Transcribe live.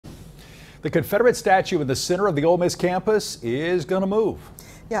The Confederate statue in the center of the Ole Miss campus is going to move.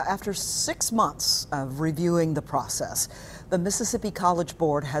 Yeah, after 6 months of reviewing the process, the Mississippi College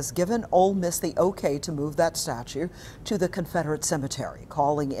Board has given Ole Miss the okay to move that statue to the Confederate Cemetery,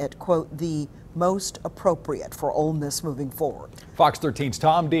 calling it, quote, the most appropriate for Ole Miss moving forward. Fox 13's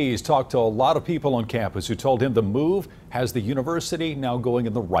Tom Dees talked to a lot of people on campus who told him the move has the university now going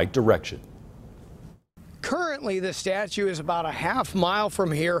in the right direction. Currently, the statue is about a half-mile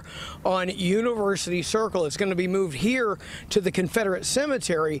from here on University Circle. It's going to be moved here to the Confederate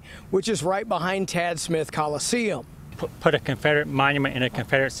Cemetery, which is right behind Tad Smith Coliseum. Put a Confederate monument in a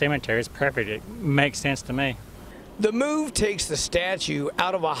Confederate cemetery is perfect. It makes sense to me. The move takes the statue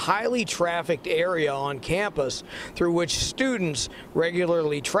out of a highly trafficked area on campus through which students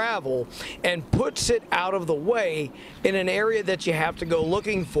regularly travel and puts it out of the way in an area that you have to go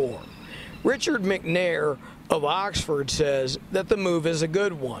looking for. Richard McNair of Oxford says that the move is a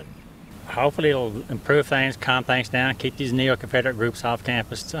good one. Hopefully it'll improve things, calm things down, keep these neo-Confederate groups off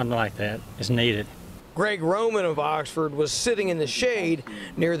campus, something like that is needed. Greg Roman of Oxford was sitting in the shade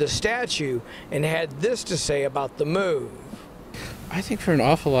near the statue and had this to say about the move. I think for an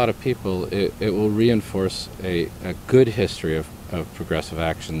awful lot of people it will reinforce a good history of progressive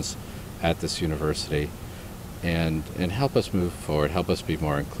actions at this university and help us move forward, help us be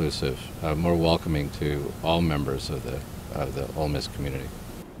more inclusive, more welcoming to all members of the Ole Miss community.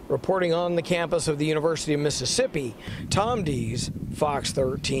 Reporting on the campus of the University of Mississippi, Tom Dees, Fox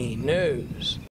 13 News.